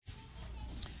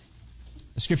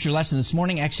Scripture lesson this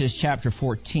morning, Exodus chapter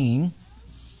 14,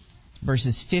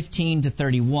 verses 15 to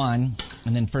 31,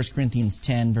 and then 1 Corinthians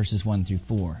 10, verses 1 through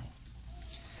 4.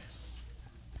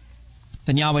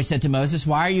 Then Yahweh said to Moses,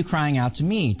 "Why are you crying out to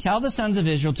me? Tell the sons of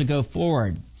Israel to go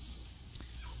forward.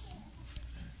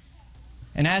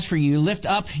 And as for you, lift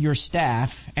up your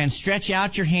staff and stretch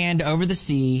out your hand over the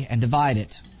sea and divide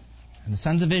it. And the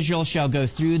sons of Israel shall go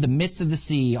through the midst of the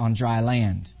sea on dry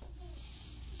land.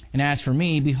 And as for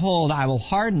me, behold, I will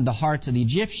harden the hearts of the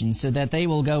Egyptians so that they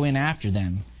will go in after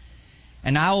them.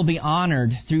 And I will be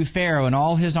honored through Pharaoh and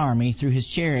all his army, through his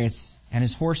chariots and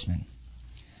his horsemen.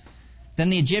 Then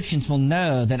the Egyptians will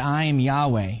know that I am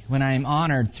Yahweh, when I am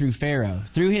honored through Pharaoh,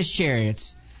 through his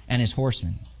chariots and his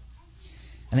horsemen."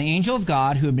 And the angel of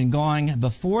God, who had been going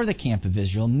before the camp of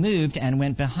Israel, moved and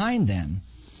went behind them.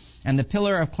 And the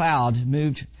pillar of cloud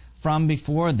moved from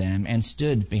before them and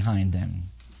stood behind them.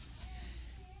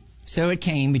 So it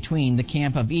came between the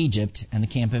camp of Egypt and the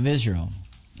camp of Israel.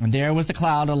 And there was the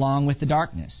cloud along with the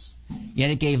darkness, yet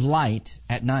it gave light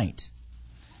at night.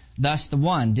 Thus the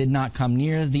one did not come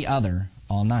near the other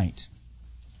all night.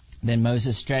 Then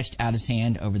Moses stretched out his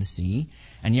hand over the sea,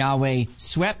 and Yahweh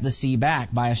swept the sea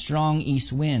back by a strong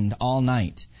east wind all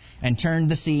night, and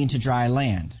turned the sea into dry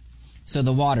land. So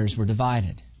the waters were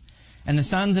divided. And the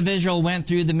sons of Israel went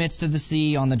through the midst of the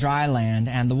sea on the dry land,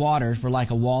 and the waters were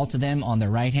like a wall to them on their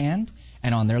right hand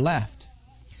and on their left.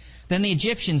 Then the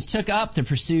Egyptians took up the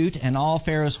pursuit, and all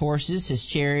Pharaoh's horses, his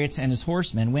chariots, and his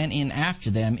horsemen went in after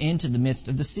them into the midst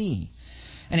of the sea.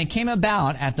 And it came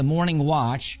about at the morning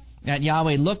watch that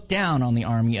Yahweh looked down on the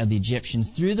army of the Egyptians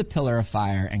through the pillar of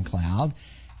fire and cloud,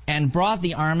 and brought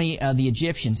the army of the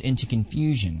Egyptians into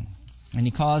confusion. And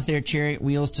he caused their chariot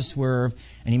wheels to swerve,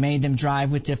 and he made them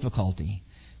drive with difficulty.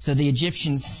 So the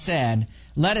Egyptians said,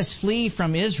 "Let us flee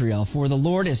from Israel, for the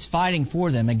Lord is fighting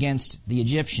for them against the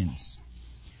Egyptians."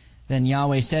 Then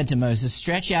Yahweh said to Moses,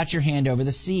 "Stretch out your hand over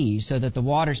the sea, so that the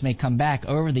waters may come back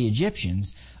over the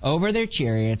Egyptians, over their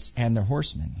chariots and their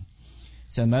horsemen."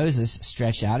 So Moses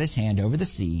stretched out his hand over the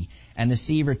sea, and the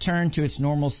sea returned to its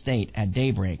normal state at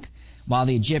daybreak, while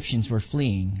the Egyptians were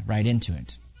fleeing right into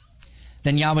it.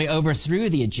 Then Yahweh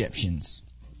overthrew the Egyptians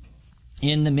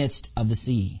in the midst of the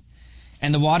sea.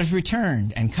 And the waters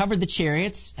returned and covered the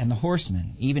chariots and the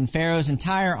horsemen, even Pharaoh's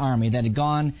entire army that had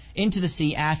gone into the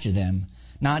sea after them.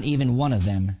 Not even one of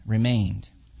them remained.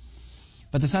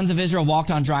 But the sons of Israel walked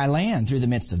on dry land through the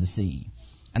midst of the sea.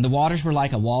 And the waters were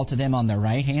like a wall to them on their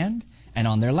right hand and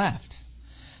on their left.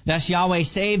 Thus Yahweh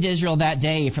saved Israel that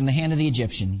day from the hand of the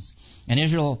Egyptians. And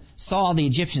Israel saw the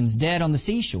Egyptians dead on the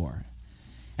seashore.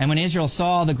 And when Israel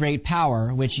saw the great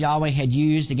power which Yahweh had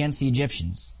used against the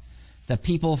Egyptians, the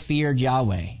people feared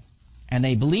Yahweh, and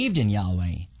they believed in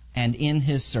Yahweh and in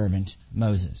his servant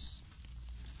Moses.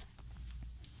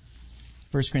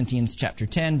 1 Corinthians chapter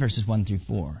 10, verses 1 through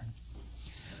 4.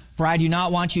 "For I do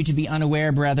not want you to be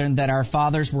unaware, brethren, that our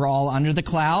fathers were all under the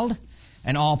cloud,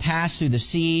 and all passed through the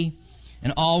sea,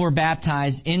 and all were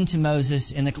baptized into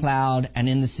Moses in the cloud and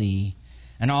in the sea,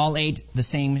 and all ate the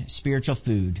same spiritual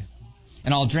food,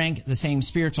 and all drank the same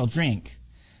spiritual drink,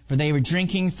 for they were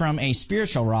drinking from a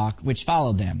spiritual rock which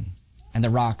followed them, and the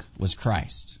rock was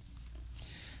Christ."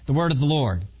 The word of the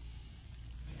Lord.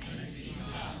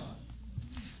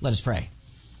 Let us pray.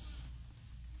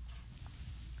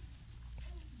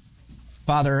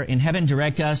 Father in heaven,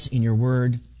 direct us in your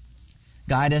word,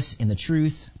 guide us in the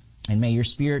truth, and may your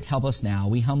Spirit help us now,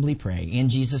 we humbly pray. In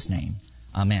Jesus' name,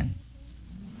 amen.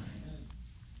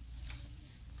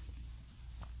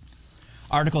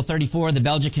 Article 34 of the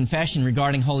Belgic Confession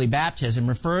regarding holy baptism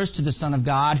refers to the Son of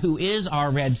God, who is our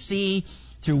Red Sea,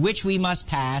 through which we must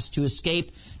pass to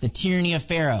escape the tyranny of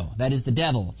Pharaoh, that is the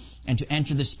devil, and to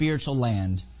enter the spiritual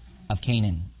land of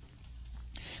Canaan.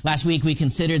 Last week we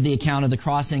considered the account of the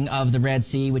crossing of the Red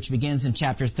Sea, which begins in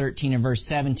chapter 13 and verse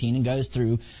 17 and goes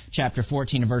through chapter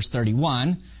 14 and verse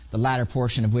 31, the latter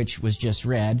portion of which was just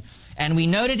read. And we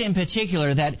noted in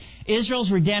particular that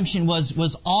Israel's redemption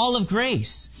was all of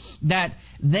grace, that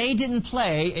they didn't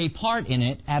play a part in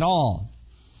it at all.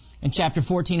 In chapter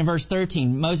 14 and verse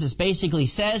 13, Moses basically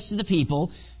says to the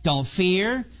people, don't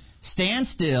fear, stand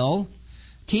still,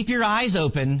 keep your eyes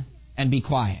open, and be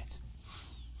quiet.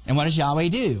 And what does Yahweh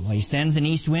do? Well, he sends an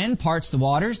east wind, parts the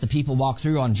waters. The people walk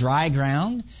through on dry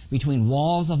ground between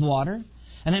walls of water.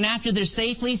 And then after they're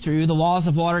safely through, the walls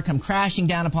of water come crashing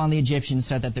down upon the Egyptians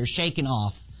so that they're shaken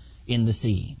off in the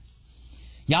sea.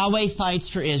 Yahweh fights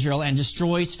for Israel and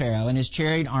destroys Pharaoh and his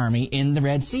chariot army in the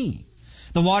Red Sea.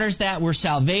 The waters that were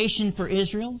salvation for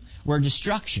Israel were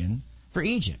destruction for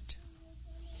Egypt.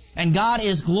 And God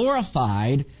is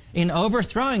glorified in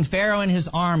overthrowing Pharaoh and his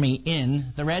army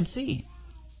in the Red Sea.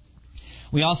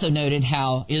 We also noted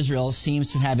how Israel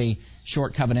seems to have a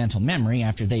short covenantal memory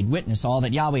after they'd witnessed all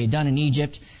that Yahweh had done in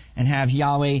Egypt and have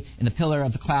Yahweh in the pillar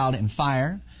of the cloud and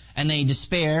fire. And they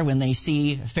despair when they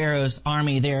see Pharaoh's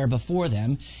army there before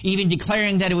them, even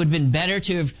declaring that it would have been better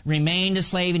to have remained a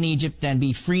slave in Egypt than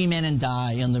be free men and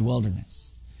die in the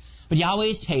wilderness. But Yahweh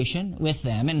is patient with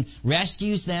them and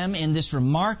rescues them in this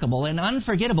remarkable and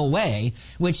unforgettable way,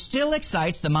 which still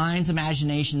excites the minds,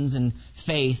 imaginations, and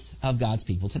faith of God's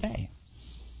people today.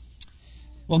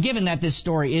 Well, given that this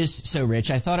story is so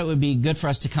rich, I thought it would be good for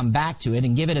us to come back to it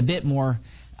and give a bit more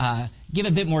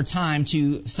time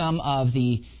to some of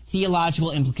the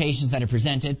theological implications that are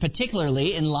presented,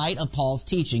 particularly in light of Paul's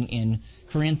teaching in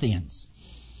Corinthians.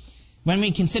 When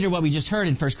we consider what we just heard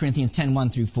in 1 Corinthians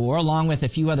 10:1-4, along with a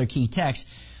few other key texts,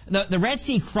 the Red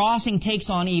Sea crossing takes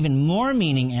on even more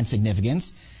meaning and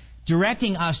significance,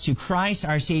 directing us to Christ,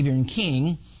 our Savior and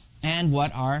King, and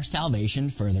what our salvation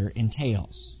further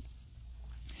entails.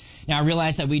 Now, I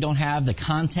realize that we don't have the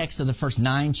context of the first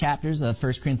 9 chapters of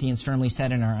 1 Corinthians firmly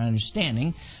set in our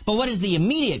understanding, but what is the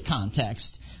immediate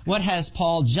context? What has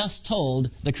Paul just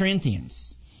told the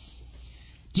Corinthians?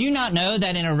 Do you not know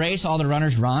that in a race all the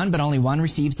runners run, but only one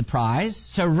receives the prize?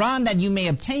 So run that you may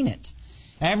obtain it.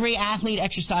 Every athlete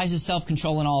exercises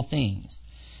self-control in all things.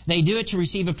 They do it to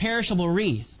receive a perishable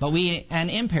wreath, but we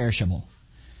an imperishable.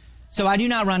 So I do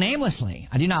not run aimlessly.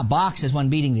 I do not box as one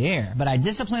beating the air, but I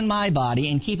discipline my body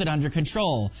and keep it under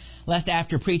control, lest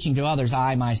after preaching to others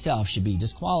I myself should be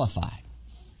disqualified.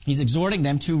 He's exhorting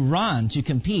them to run, to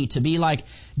compete, to be like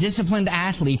disciplined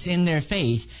athletes in their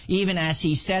faith, even as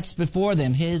he sets before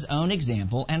them his own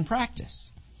example and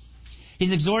practice.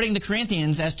 He's exhorting the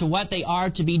Corinthians as to what they are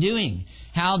to be doing,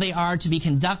 how they are to be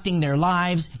conducting their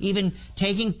lives, even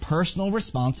taking personal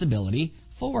responsibility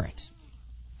for it.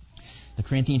 The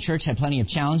Corinthian church had plenty of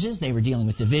challenges. They were dealing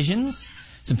with divisions,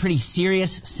 some pretty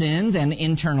serious sins and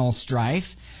internal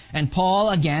strife. And Paul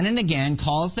again and again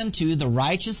calls them to the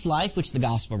righteous life which the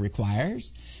gospel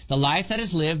requires, the life that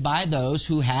is lived by those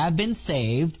who have been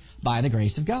saved by the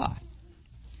grace of God.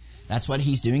 That's what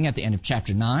he's doing at the end of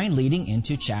chapter 9, leading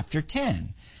into chapter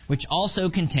 10, which also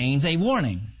contains a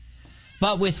warning.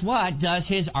 But with what does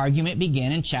his argument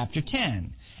begin in chapter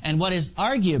 10? And what is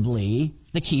arguably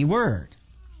the key word?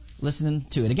 Listen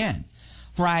to it again.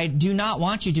 For I do not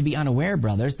want you to be unaware,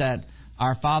 brothers, that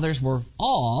our fathers were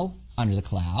all under the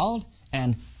cloud,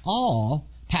 and all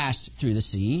passed through the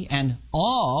sea, and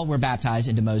all were baptized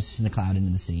into Moses in the cloud and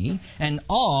in the sea, and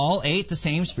all ate the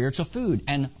same spiritual food,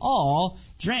 and all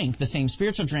drank the same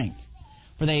spiritual drink.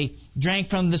 For they drank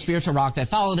from the spiritual rock that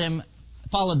followed them,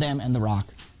 and the rock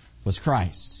was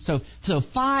Christ. So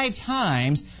 5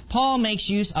 times Paul makes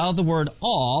use of the word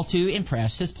all to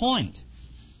impress his point.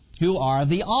 Who are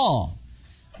the all?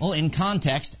 Well, in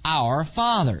context, our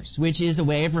fathers, which is a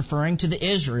way of referring to the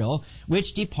Israel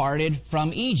which departed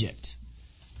from Egypt.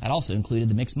 That also included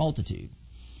the mixed multitude.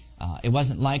 It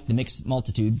wasn't like the mixed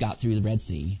multitude got through the Red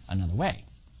Sea another way.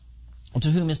 Well,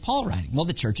 to whom is Paul writing? Well,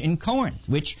 the church in Corinth,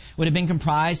 which would have been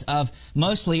comprised of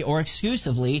mostly or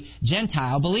exclusively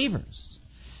Gentile believers.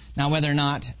 Now, whether or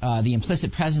not the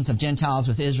implicit presence of Gentiles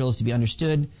with Israel is to be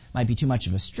understood might be too much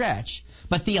of a stretch.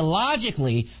 But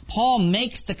theologically, Paul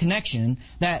makes the connection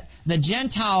that the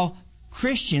Gentile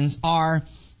Christians are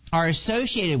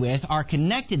associated with, are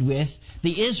connected with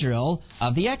the Israel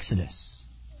of the Exodus.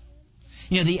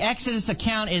 You know, the Exodus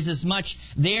account is as much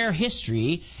their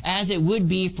history as it would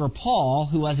be for Paul,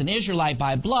 who was an Israelite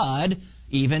by blood,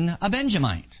 even a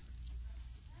Benjamite.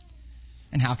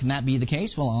 And how can that be the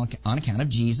case? Well, on account of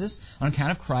Jesus, on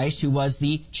account of Christ, who was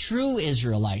the true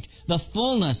Israelite, the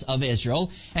fullness of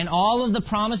Israel, and all of the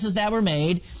promises that were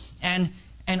made. And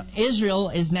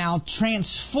Israel is now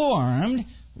transformed,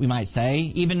 we might say,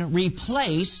 even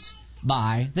replaced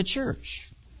by the church.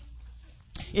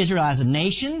 Israel as a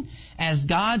nation, as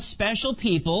God's special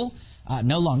people,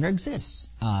 no longer exists.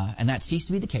 And that ceased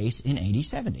to be the case in AD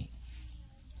 70.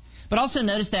 But also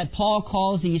notice that Paul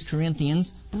calls these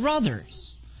Corinthians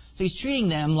brothers. So he's treating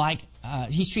them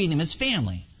as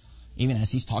family, even as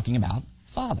he's talking about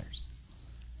fathers.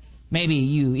 Maybe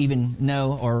you even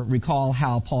know or recall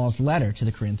how Paul's letter to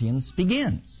the Corinthians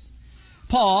begins.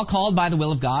 Paul, called by the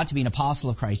will of God to be an apostle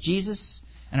of Christ Jesus,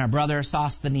 and our brother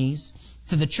Sosthenes,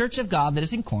 to the church of God that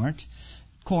is in Corinth,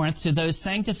 to those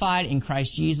sanctified in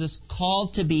Christ Jesus,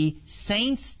 called to be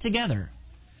saints together,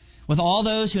 with all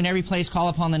those who in every place call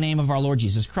upon the name of our Lord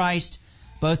Jesus Christ,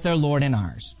 both their Lord and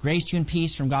ours. Grace to you and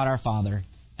peace from God our Father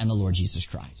and the Lord Jesus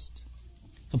Christ.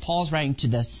 So Paul's writing to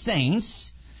the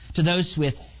saints, to those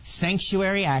with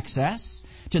sanctuary access,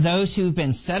 to those who've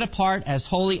been set apart as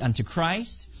holy unto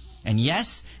Christ, And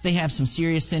yes, they have some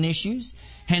serious sin issues,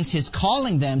 hence his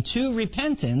calling them to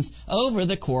repentance over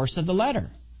the course of the letter.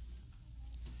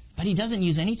 But he doesn't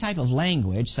use any type of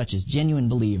language such as genuine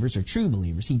believers or true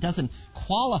believers. He doesn't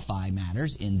qualify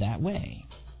matters in that way.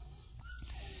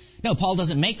 No, Paul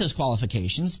doesn't make those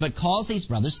qualifications, but calls these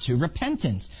brothers to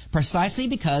repentance, precisely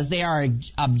because they are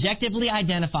objectively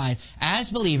identified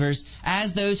as believers,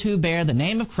 as those who bear the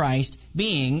name of Christ,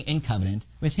 being in covenant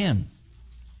with him.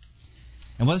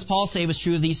 And what does Paul say was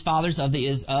true of these fathers of the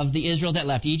Israel that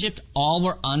left Egypt? All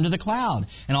were under the cloud,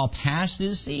 and all passed through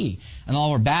the sea, and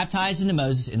all were baptized into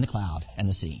Moses in the cloud and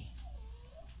the sea.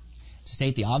 To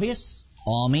state the obvious,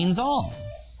 all means all.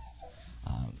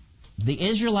 The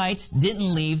Israelites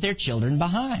didn't leave their children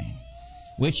behind,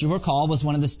 which you recall was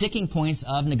one of the sticking points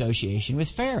of negotiation with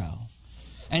Pharaoh.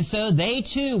 And so they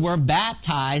too were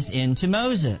baptized into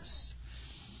Moses.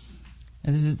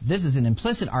 And this is an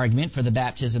implicit argument for the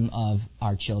baptism of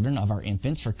our children, of our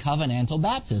infants, for covenantal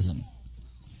baptism.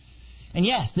 And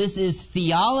yes, this is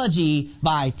theology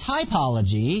by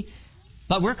typology,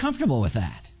 but we're comfortable with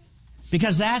that,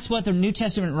 because that's what the New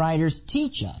Testament writers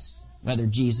teach us, whether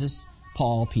Jesus,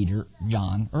 Paul, Peter,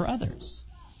 John, or others.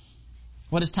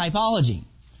 What is typology?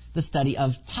 The study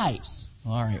of types.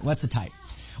 All right, what's a type?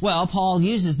 Well, Paul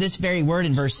uses this very word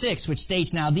in verse 6, which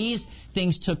states, "Now these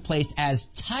things took place as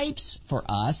types for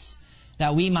us,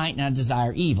 that we might not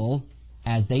desire evil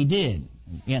as they did."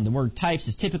 Again, the word types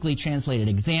is typically translated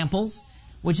examples,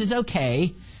 which is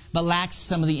okay, but lacks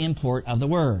some of the import of the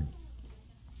word.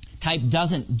 Type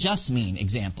doesn't just mean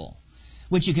example,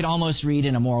 which you could almost read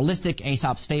in a moralistic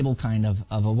Aesop's fable kind of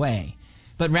a way,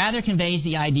 but rather conveys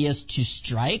the ideas to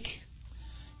strike,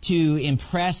 to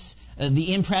impress,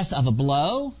 the impress of a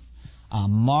blow,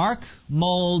 mark,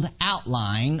 mold,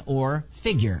 outline, or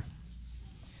figure.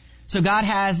 So God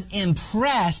has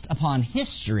impressed upon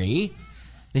history,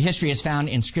 the history is found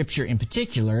in Scripture in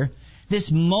particular,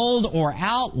 this mold or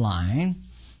outline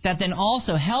that then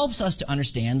also helps us to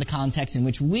understand the context in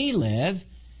which we live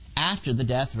after the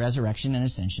death, resurrection, and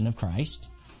ascension of Christ,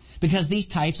 because these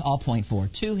types all point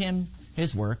forward to him,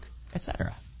 his work,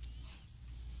 etc.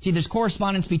 See, there's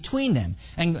correspondence between them.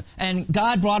 And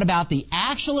God brought about the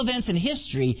actual events in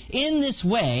history in this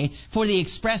way for the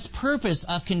express purpose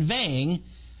of conveying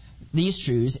these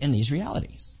truths and these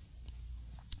realities.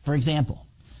 For example,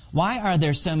 why are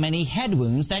there so many head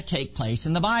wounds that take place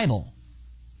in the Bible?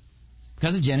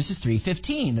 Because of Genesis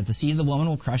 3:15, that the seed of the woman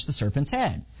will crush the serpent's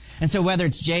head. And so whether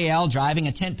it's Jael driving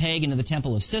a tent peg into the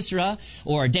temple of Sisera,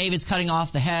 or David's cutting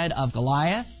off the head of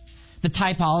Goliath, the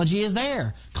typology is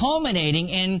there, culminating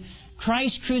in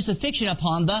Christ's crucifixion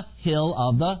upon the hill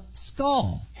of the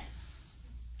skull.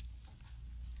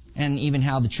 And even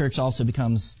how the church also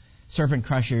becomes serpent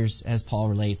crushers, as Paul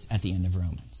relates at the end of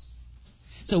Romans.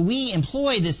 So we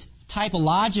employ this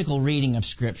typological reading of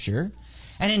Scripture,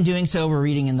 and in doing so we're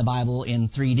reading in the Bible in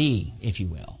 3D, if you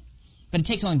will. But it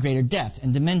takes on greater depth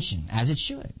and dimension, as it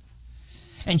should.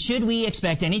 And should we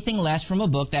expect anything less from a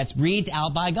book that's breathed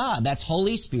out by God, that's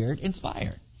Holy Spirit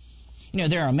inspired? You know,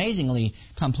 there are amazingly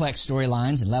complex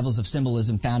storylines and levels of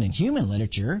symbolism found in human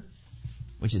literature,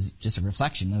 which is just a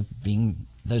reflection of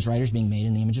those writers being made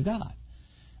in the image of God.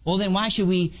 Well, then why should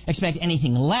we expect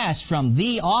anything less from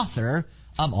the author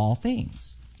of all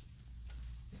things?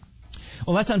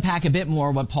 Well, let's unpack a bit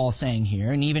more what Paul's saying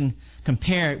here, and even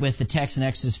compare it with the text in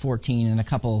Exodus 14 and a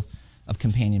couple of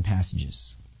companion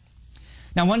passages.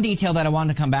 Now, one detail that I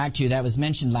wanted to come back to that was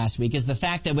mentioned last week is the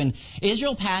fact that when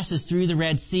Israel passes through the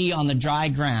Red Sea on the dry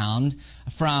ground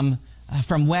from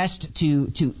west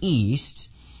to east,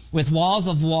 with walls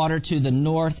of water to the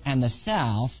north and the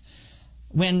south,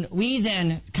 when we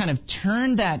then kind of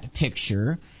turn that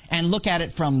picture and look at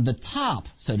it from the top,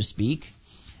 so to speak,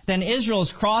 then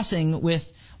Israel's crossing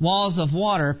with walls of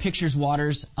water pictures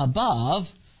waters above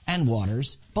and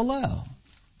waters below.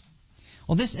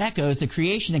 Well, this echoes the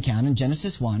creation account in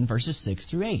Genesis 1, verses 6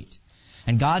 through 8.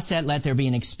 And God said, "Let there be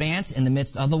an expanse in the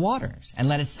midst of the waters, and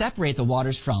let it separate the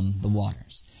waters from the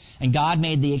waters. And God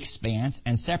made the expanse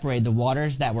and separated the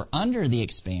waters that were under the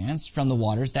expanse from the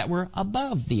waters that were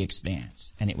above the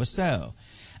expanse. And it was so.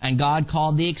 And God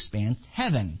called the expanse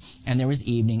heaven. And there was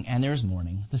evening and there was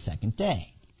morning the second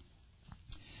day."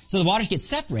 So the waters get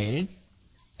separated,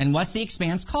 and what's the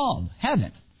expanse called?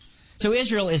 Heaven. So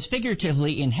Israel is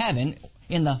figuratively in heaven,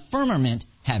 in the firmament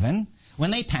heaven,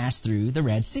 when they pass through the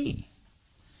Red Sea.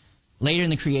 Later in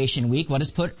the creation week, what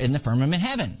is put in the firmament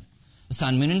heaven? The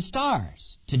sun, moon, and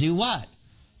stars. To do what?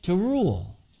 To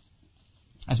rule.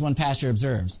 As one pastor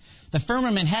observes, the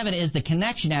firmament heaven is the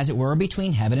connection, as it were,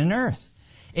 between heaven and earth.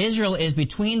 Israel is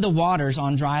between the waters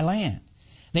on dry land.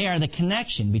 They are the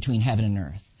connection between heaven and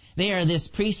earth. They are this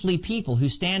priestly people who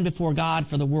stand before God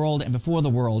for the world and before the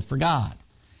world for God.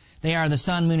 They are the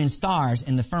sun, moon, and stars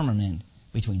in the firmament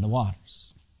between the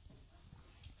waters.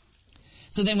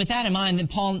 So then with that in mind, then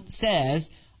Paul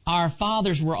says, our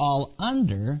fathers were all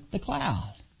under the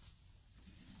cloud.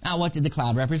 Now what did the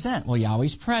cloud represent? Well,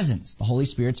 Yahweh's presence, the Holy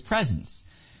Spirit's presence.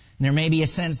 And there may be a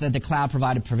sense that the cloud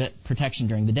provided protection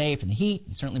during the day from the heat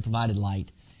and certainly provided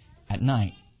light at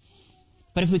night.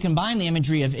 But if we combine the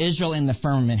imagery of Israel in the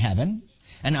firmament heaven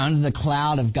and under the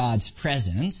cloud of God's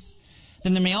presence,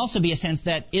 then there may also be a sense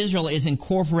that Israel is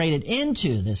incorporated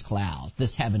into this cloud,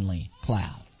 this heavenly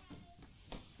cloud.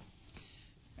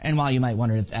 And while you might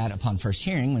wonder at that upon first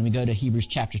hearing, when we go to Hebrews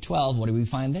chapter 12, what do we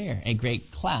find there? A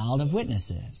great cloud of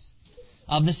witnesses,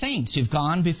 of the saints who've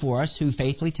gone before us, who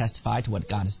faithfully testify to what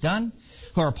God has done,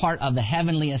 who are part of the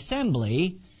heavenly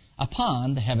assembly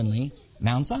upon the heavenly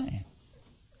Mount Zion.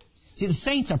 See, the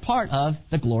saints are part of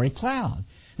the glory cloud.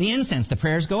 The incense, the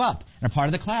prayers go up, and are part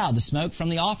of the cloud, the smoke from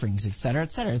the offerings, etc.,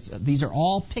 etc. These are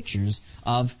all pictures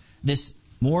of this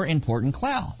more important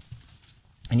cloud,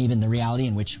 and even the reality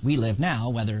in which we live now,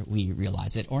 whether we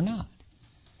realize it or not.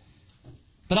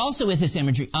 But also with this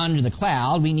imagery under the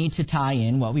cloud, we need to tie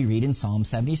in what we read in Psalm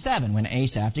 77, when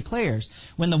Asaph declares,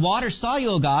 "When the waters saw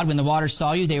you, O God, when the waters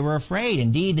saw you, they were afraid.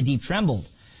 Indeed, the deep trembled.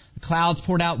 The clouds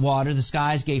poured out water, the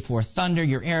skies gave forth thunder,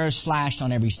 your arrows flashed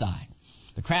on every side.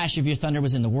 The crash of your thunder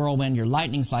was in the whirlwind, your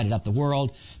lightnings lighted up the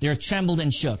world. The earth trembled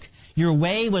and shook. Your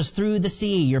way was through the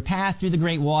sea, your path through the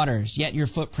great waters, yet your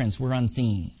footprints were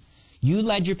unseen. You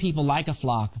led your people like a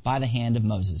flock by the hand of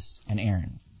Moses and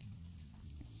Aaron."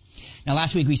 Now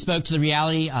last week we spoke to the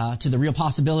reality, to the real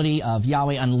possibility of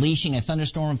Yahweh unleashing a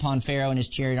thunderstorm upon Pharaoh and his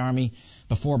chariot army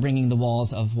before bringing the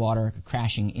walls of water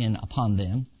crashing in upon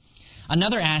them.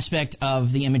 Another aspect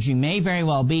of the imagery may very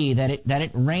well be that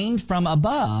it rained from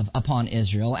above upon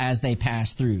Israel as they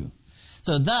passed through.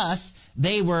 So thus,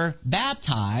 they were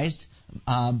baptized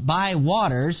by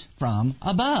waters from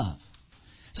above.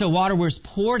 So water was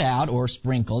poured out or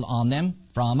sprinkled on them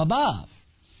from above,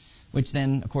 which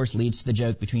then, of course, leads to the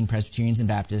joke between Presbyterians and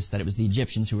Baptists that it was the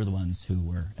Egyptians who were the ones who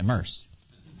were immersed.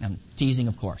 I'm teasing,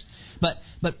 of course. But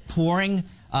the pouring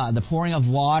of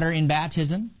water in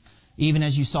baptism, even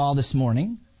as you saw this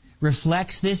morning,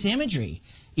 reflects this imagery.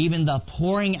 Even the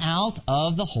pouring out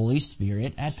of the Holy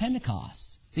Spirit at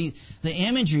Pentecost. See, the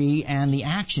imagery and the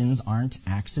actions aren't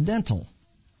accidental.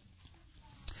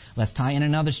 Let's tie in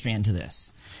another strand to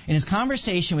this. In his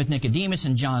conversation with Nicodemus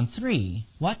in John 3,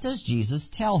 what does Jesus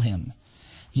tell him?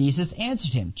 Jesus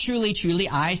answered him, "Truly, truly,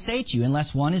 I say to you,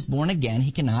 unless one is born again,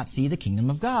 he cannot see the kingdom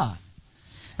of God."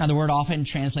 Now, the word often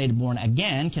translated born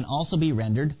again can also be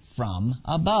rendered from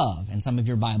above, and some of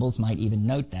your Bibles might even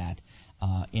note that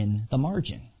in the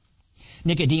margin.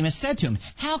 Nicodemus said to him,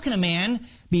 "How can a man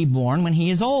be born when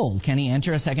he is old? Can he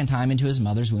enter a second time into his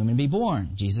mother's womb and be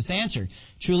born?" Jesus answered,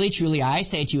 "Truly, truly, I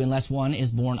say to you, unless one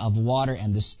is born of water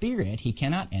and the Spirit, he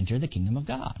cannot enter the kingdom of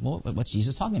God." Well, what's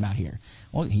Jesus talking about here?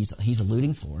 Well, he's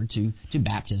alluding forward to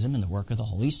baptism and the work of the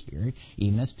Holy Spirit,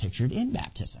 even as pictured in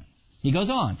baptism. He goes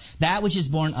on, "That which is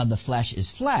born of the flesh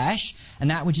is flesh, and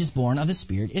that which is born of the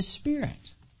Spirit is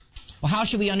spirit." Well, how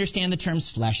should we understand the terms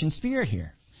flesh and spirit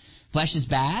here? Flesh is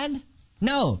bad?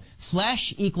 No.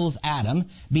 Flesh equals Adam,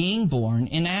 being born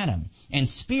in Adam. And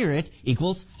spirit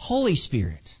equals Holy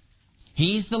Spirit.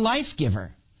 He's the life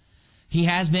giver. He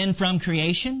has been from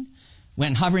creation,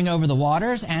 went hovering over the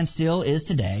waters, and still is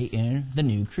today in the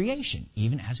new creation.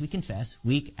 Even as we confess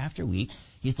week after week,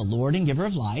 He's the Lord and giver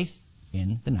of life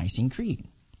in the Nicene Creed.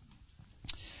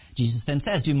 Jesus then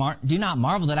says, do not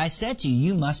marvel that I said to you,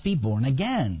 you must be born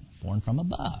again, born from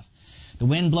above. The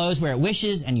wind blows where it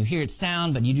wishes, and you hear its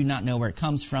sound, but you do not know where it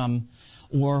comes from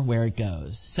or where it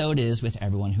goes. So it is with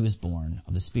everyone who is born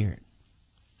of the Spirit.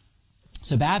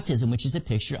 So baptism, which is a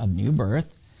picture of new birth,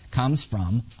 comes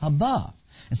from above.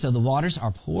 And so the waters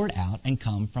are poured out and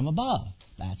come from above.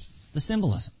 That's the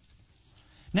symbolism.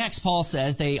 Next, Paul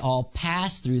says they all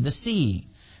pass through the sea.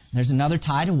 There's another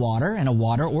tie to water and a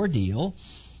water ordeal.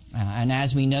 And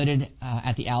as we noted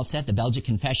at the outset, the Belgic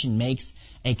Confession makes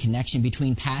a connection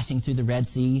between passing through the Red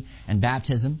Sea and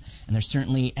baptism. And there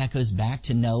certainly echoes back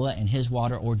to Noah and his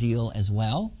water ordeal as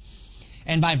well.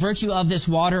 And by virtue of this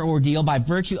water ordeal, by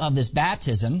virtue of this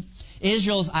baptism,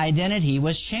 Israel's identity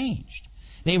was changed.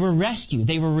 They were rescued.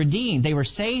 They were redeemed. They were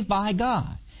saved by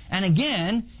God. And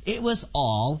again, it was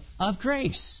all of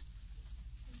grace.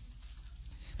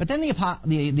 But then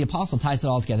the apostle ties it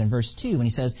all together in verse 2 when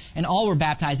he says, and all were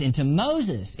baptized into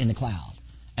Moses in the cloud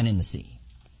and in the sea.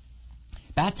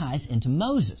 Baptized into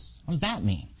Moses. What does that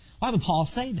mean? Why would Paul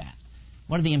say that?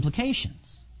 What are the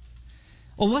implications?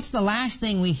 Well, what's the last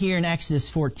thing we hear in Exodus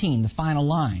 14, the final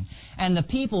line? And the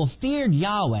people feared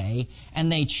Yahweh,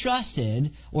 and they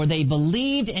trusted, or they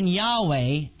believed in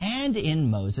Yahweh and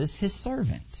in Moses, his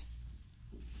servant.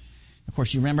 Of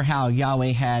course, you remember how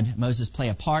Yahweh had Moses play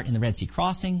a part in the Red Sea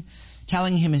crossing,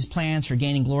 telling him his plans for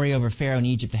gaining glory over Pharaoh in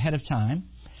Egypt ahead of time,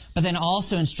 but then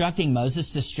also instructing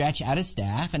Moses to stretch out his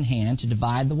staff and hand to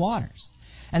divide the waters,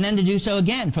 and then to do so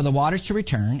again for the waters to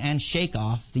return and shake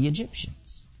off the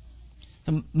Egyptians.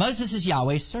 So Moses is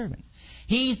Yahweh's servant.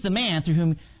 He's the man through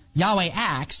whom Yahweh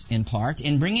acts, in part,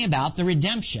 in bringing about the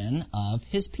redemption of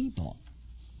his people.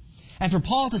 And for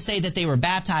Paul to say that they were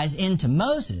baptized into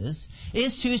Moses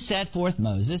is to set forth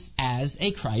Moses as a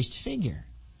Christ figure.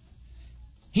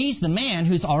 He's the man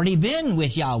who's already been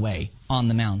with Yahweh on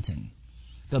the mountain.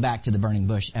 Go back to the burning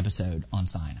bush episode on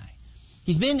Sinai.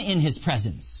 He's been in his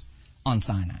presence on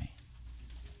Sinai.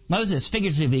 Moses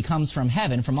figuratively comes from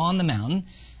heaven, from on the mountain,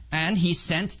 and he's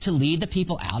sent to lead the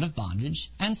people out of bondage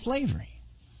and slavery.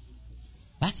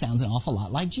 That sounds an awful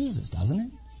lot like Jesus, doesn't it?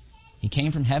 He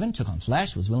came from heaven, took on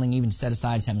flesh, was willing even to set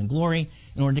aside his heavenly glory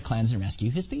in order to cleanse and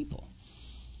rescue his people.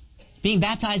 Being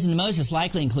baptized into Moses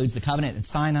likely includes the covenant at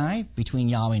Sinai between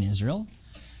Yahweh and Israel.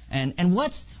 And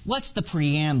what's the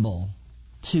preamble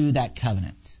to that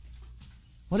covenant?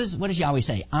 What does Yahweh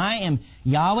say? I am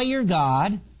Yahweh your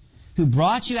God, who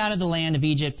brought you out of the land of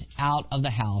Egypt, out of the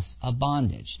house of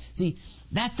bondage. See,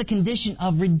 that's the condition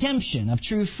of redemption, of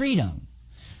true freedom.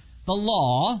 The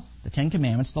law, the Ten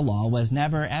Commandments, the law, was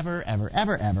never, ever, ever,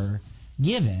 ever, ever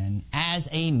given as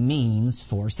a means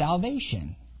for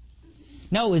salvation.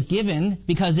 No, it was given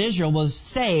because Israel was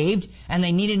saved and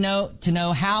they needed to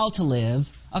know how to live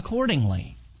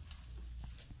accordingly.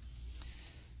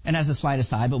 And as a slight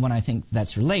aside, but one I think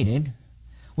that's related,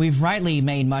 we've rightly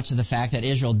made much of the fact that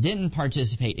Israel didn't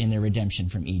participate in their redemption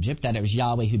from Egypt, that it was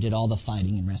Yahweh who did all the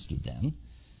fighting and rescued them.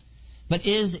 But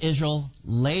is Israel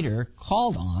later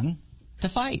called on to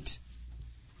fight?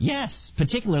 Yes,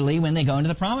 particularly when they go into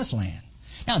the Promised Land.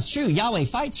 Now, it's true, Yahweh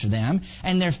fights for them,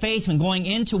 and their faith when going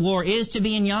into war is to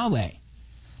be in Yahweh.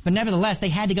 But nevertheless, they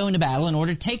had to go into battle in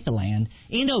order to take the land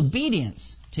in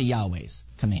obedience to Yahweh's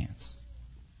commands.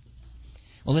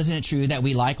 Well, isn't it true that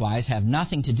we likewise have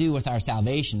nothing to do with our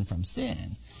salvation from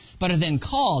sin, but are then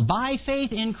called by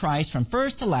faith in Christ from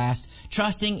first to last,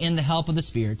 trusting in the help of the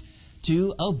Spirit,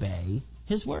 to obey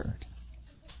His Word?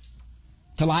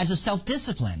 To lives of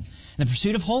self-discipline, the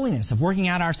pursuit of holiness, of working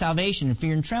out our salvation in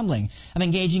fear and trembling, of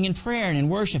engaging in prayer and in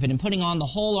worship and in putting on the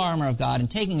whole armor of God and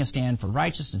taking a stand for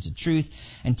righteousness and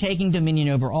truth and taking dominion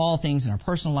over all things in our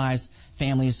personal lives,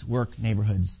 families, work,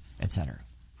 neighborhoods, etc.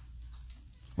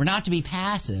 We're not to be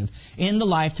passive in the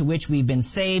life to which we've been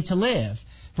saved to live,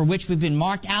 for which we've been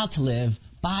marked out to live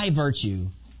by virtue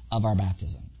of our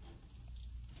baptism.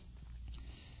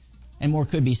 And more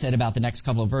could be said about the next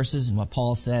couple of verses and what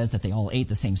Paul says, that they all ate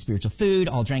the same spiritual food,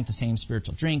 all drank the same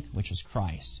spiritual drink, which was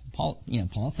Christ.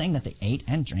 Paul's saying that they ate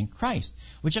and drank Christ,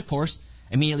 which of course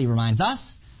immediately reminds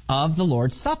us of the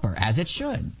Lord's Supper, as it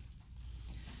should.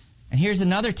 And here's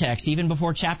another text, even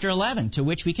before chapter 11, to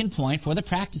which we can point for the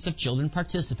practice of children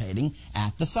participating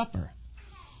at the supper.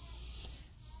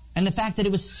 And the fact that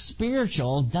it was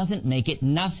spiritual doesn't make it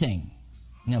nothing.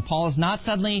 Paul is not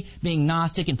suddenly being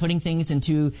Gnostic and putting things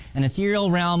into an ethereal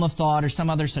realm of thought or some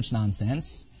other such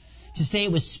nonsense. To say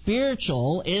it was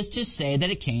spiritual is to say that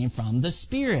it came from the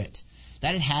Spirit,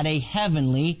 that it had a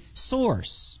heavenly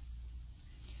source.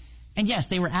 And yes,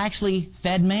 they were actually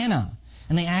fed manna,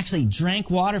 and they actually drank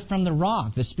water from the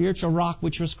rock, the spiritual rock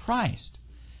which was Christ.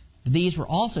 But these were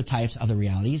also types of the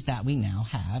realities that we now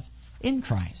have in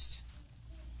Christ.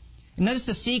 And notice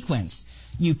the sequence.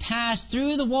 You pass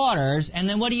through the waters, and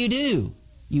then what do?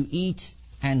 You eat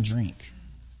and drink.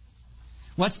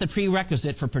 What's the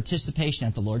prerequisite for participation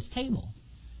at the Lord's table?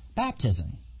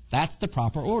 Baptism. That's the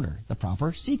proper order, the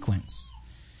proper sequence.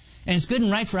 And it's good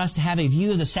and right for us to have a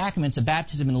view of the sacraments of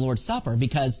baptism and the Lord's Supper,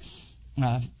 because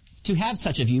to have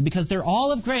such a view, because they're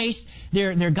all of grace,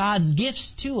 they're God's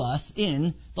gifts to us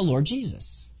in the Lord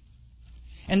Jesus.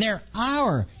 And they're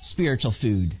our spiritual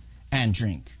food and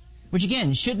drink, which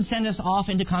again shouldn't send us off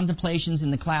into contemplations in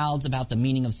the clouds about the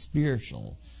meaning of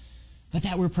spiritual, but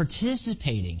that we're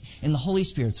participating in the Holy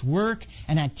Spirit's work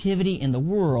and activity in the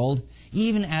world,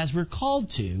 even as we're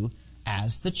called to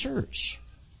as the church.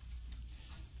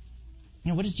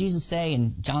 What does Jesus say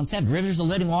in John 7? Rivers of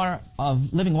living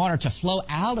water to flow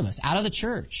out of us, out of the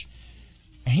church.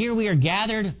 And here we are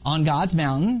gathered on God's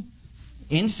mountain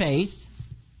in faith,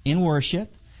 in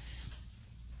worship.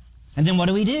 And then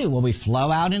what do? Well, we flow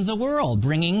out into the world,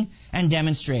 bringing and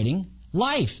demonstrating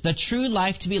life, the true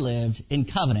life to be lived in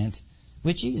covenant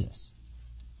with Jesus.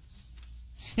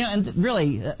 And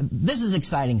really, this is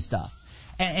exciting stuff.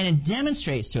 And it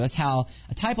demonstrates to us how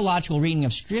a typological reading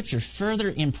of Scripture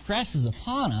further impresses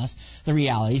upon us the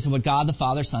realities of what God the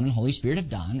Father, Son, and Holy Spirit have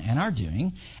done and are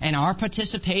doing, and our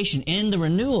participation in the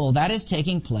renewal that is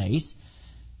taking place,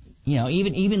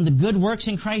 even the good works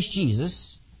in Christ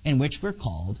Jesus in which we're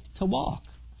called to walk.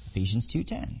 Ephesians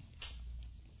 2:10.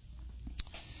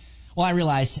 Well, I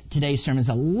realize today's sermon is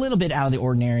a little bit out of the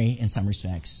ordinary in some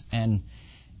respects, and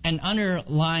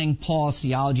underlying Paul's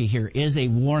theology here is a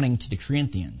warning to the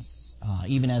Corinthians,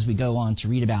 even as we go on to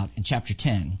read about in chapter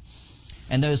 10.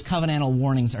 And those covenantal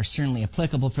warnings are certainly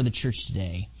applicable for the church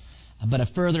today, but a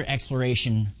further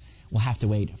exploration will have to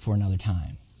wait for another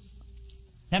time.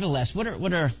 Nevertheless,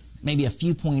 what are maybe a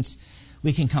few points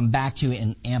we can come back to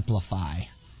and amplify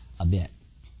a bit?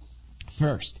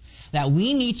 First, that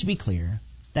we need to be clear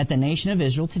that the nation of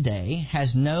Israel today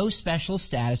has no special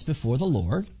status before the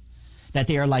Lord, that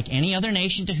they are like any other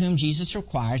nation to whom Jesus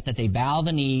requires that they bow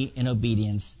the knee in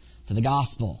obedience to the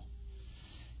gospel.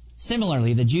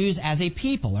 Similarly, the Jews as a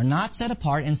people are not set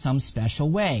apart in some special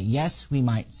way. Yes, we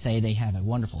might say they have a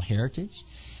wonderful heritage,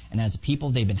 and as a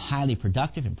people they've been highly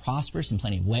productive and prosperous in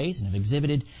plenty of ways and have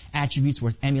exhibited attributes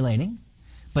worth emulating,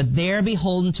 but they're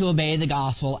beholden to obey the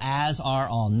gospel, as are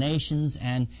all nations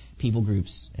and people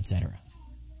groups, etc.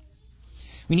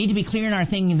 We need to be clear in our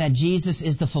thinking that Jesus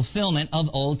is the fulfillment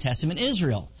of Old Testament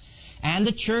Israel. And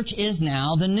the church is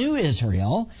now the new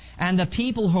Israel, and the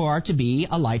people who are to be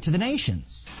a light to the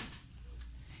nations.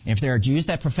 And if there are Jews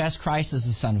that profess Christ as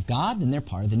the Son of God, then they're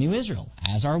part of the new Israel,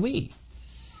 as are we.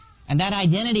 And that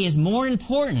identity is more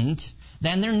important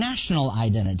than their national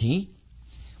identity,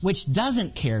 which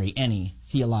doesn't carry any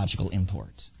theological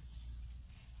import.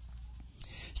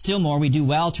 Still more, we do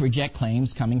well to reject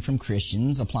claims coming from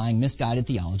Christians applying misguided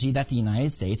theology that the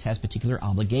United States has particular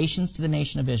obligations to the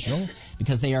nation of Israel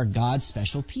because they are God's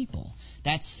special people.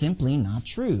 That's simply not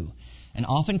true, and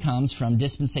often comes from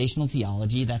dispensational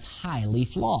theology that's highly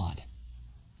flawed.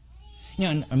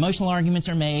 Emotional arguments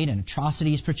are made and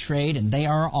atrocities portrayed, and they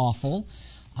are awful,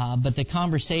 but the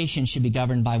conversation should be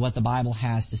governed by what the Bible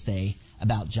has to say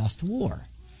about just war.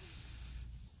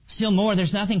 Still more,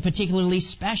 there's nothing particularly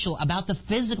special about the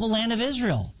physical land of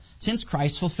Israel since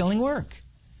Christ's fulfilling work.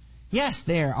 Yes,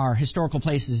 there are historical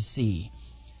places to see,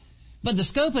 but the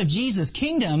scope of Jesus'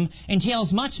 kingdom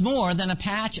entails much more than a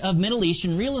patch of Middle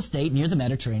Eastern real estate near the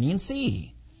Mediterranean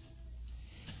Sea.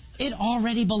 It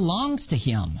already belongs to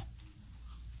Him,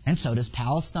 and so does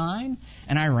Palestine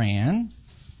and Iran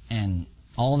and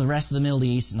all the rest of the Middle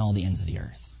East and all the ends of the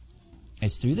earth.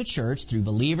 It's through the church, through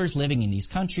believers living in these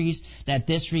countries, that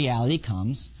this reality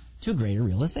comes to a greater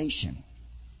realization.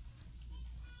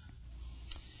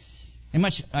 And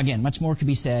much more could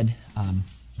be said,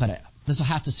 but this will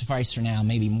have to suffice for now.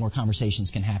 Maybe more conversations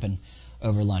can happen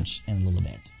over lunch in a little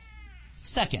bit.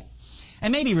 Second,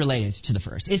 and maybe related to the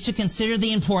first, is to consider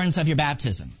the importance of your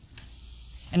baptism.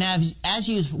 And as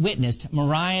you've witnessed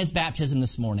Mariah's baptism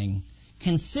this morning,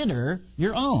 consider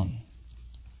your own.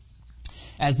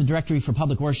 As the Directory for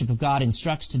Public Worship of God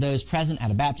instructs to those present at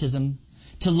a baptism,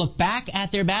 to look back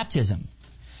at their baptism,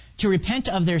 to repent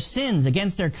of their sins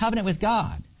against their covenant with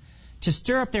God, to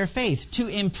stir up their faith, to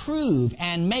improve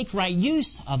and make right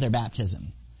use of their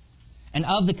baptism, and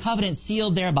of the covenant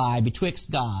sealed thereby betwixt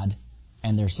God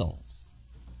and their souls.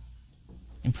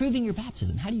 Improving your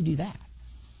baptism, how do you do that?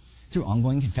 Through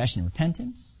ongoing confession and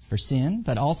repentance for sin,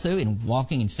 but also in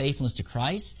walking in faithfulness to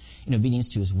Christ, in obedience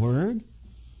to His Word,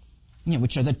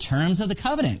 which are the terms of the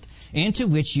covenant into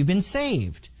which you've been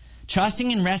saved,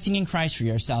 trusting and resting in Christ for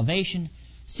your salvation,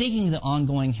 seeking the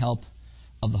ongoing help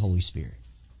of the Holy Spirit.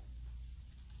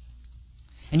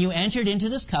 And you entered into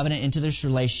this covenant, into this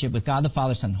relationship with God the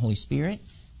Father, Son, and Holy Spirit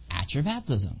at your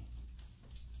baptism.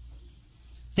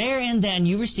 There and then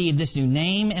you receive this new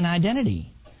name and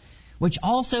identity, which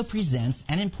also presents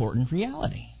an important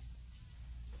reality.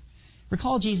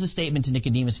 Recall Jesus' statement to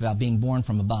Nicodemus about being born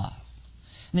from above.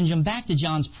 And then jump back to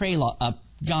John's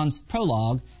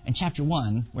prologue in chapter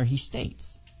 1, where he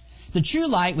states, "The true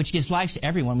light which gives life to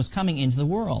everyone was coming into the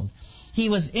world. He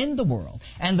was in the world,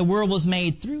 and the world was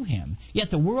made through Him.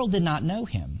 Yet the world did not know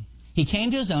Him. He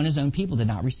came to His own people did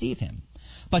not receive Him.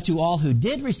 But to all who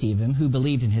did receive Him, who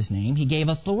believed in His name, He gave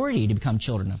authority to become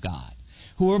children of God,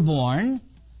 who were born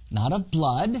not of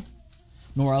blood,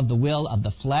 nor of the will of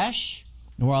the flesh,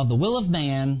 nor of the will of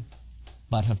man,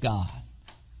 but of God."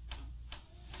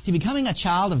 See, becoming a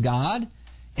child of God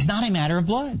is not a matter of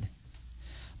blood.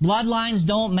 Bloodlines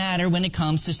don't matter when it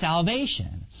comes to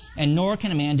salvation, and nor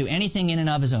can a man do anything in and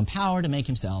of his own power to make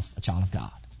himself a child of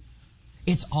God.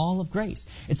 It's all of grace.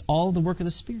 It's all the work of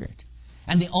the Spirit.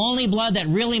 And the only blood that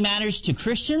really matters to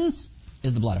Christians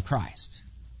is the blood of Christ.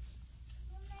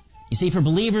 You see, for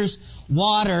believers,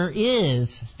 water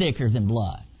is thicker than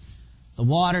blood. The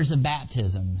waters of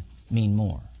baptism mean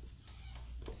more.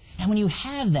 And when you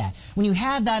have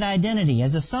that identity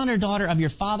as a son or daughter of your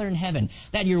Father in heaven,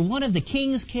 that you're one of the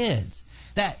King's kids,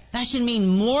 that should mean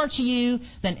more to you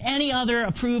than any other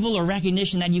approval or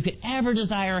recognition that you could ever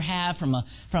desire or have from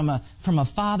a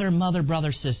father, mother,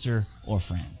 brother, sister, or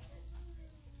friend.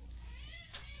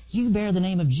 You bear the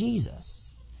name of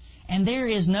Jesus. And there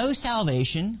is no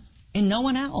salvation in no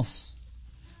one else.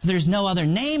 For there's no other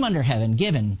name under heaven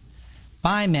given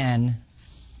by men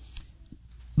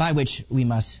by which we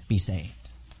must be saved.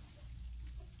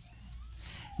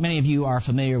 Many of you are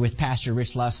familiar with Pastor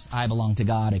Rich Lusk's I Belong to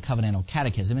God, a covenantal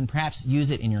catechism, and perhaps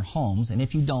use it in your homes. And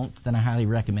if you don't, then I highly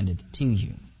recommend it to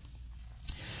you.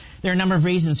 There are a number of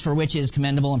reasons for which it is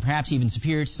commendable and perhaps even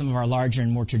superior to some of our larger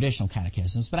and more traditional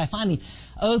catechisms, but I find the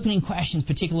opening questions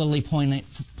particularly poignant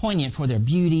for their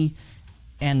beauty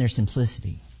and their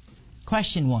simplicity.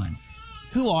 Question 1,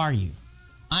 who are you?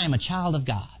 I am a child of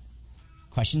God.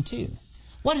 Question 2,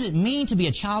 what does it mean to be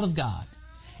a child of God?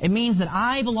 It means that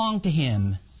I belong to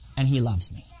Him and He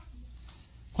loves me.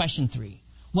 Question 3,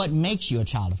 what makes you a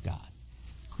child of God?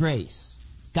 Grace,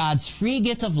 God's free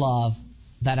gift of love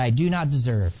that I do not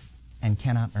deserve and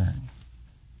cannot earn.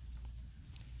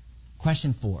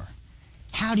 Question 4,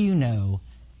 how do you know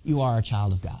you are a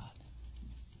child of God?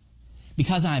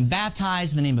 Because I am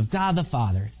baptized in the name of God the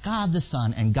Father, God the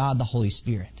Son, and God the Holy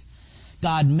Spirit.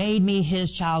 God made me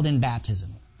His child in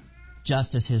baptism,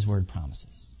 just as His word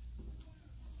promises.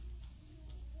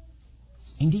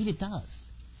 Indeed it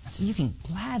does. And so you can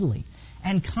gladly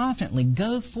and confidently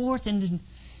go forth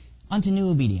unto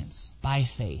new obedience by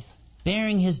faith,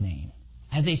 bearing His name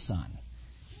as a son,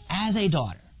 as a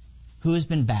daughter who has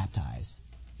been baptized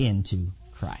into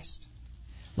Christ.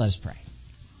 Let us pray.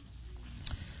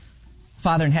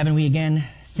 Father in heaven, we again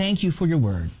thank you for your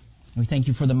word. We thank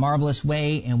you for the marvelous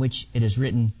way in which it is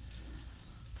written,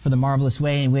 for the marvelous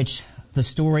way in which the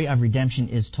story of redemption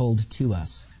is told to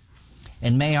us.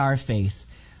 And may our faith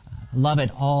love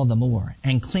it all the more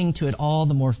and cling to it all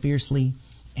the more fiercely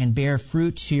and bear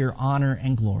fruit to your honor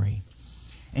and glory.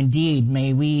 Indeed,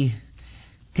 may we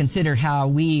consider how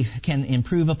we can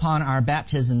improve upon our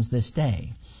baptisms this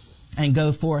day and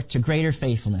go forth to greater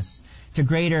faithfulness, to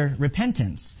greater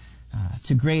repentance,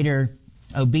 to greater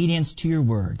obedience to your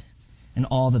word and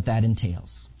all that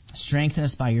entails. Strengthen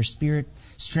us by your Spirit.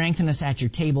 Strengthen us at your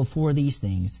table for these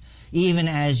things, even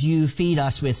as you feed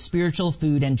us with spiritual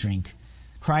food and drink.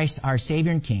 Christ, our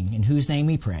Savior and King, in whose name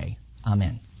we pray.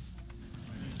 Amen.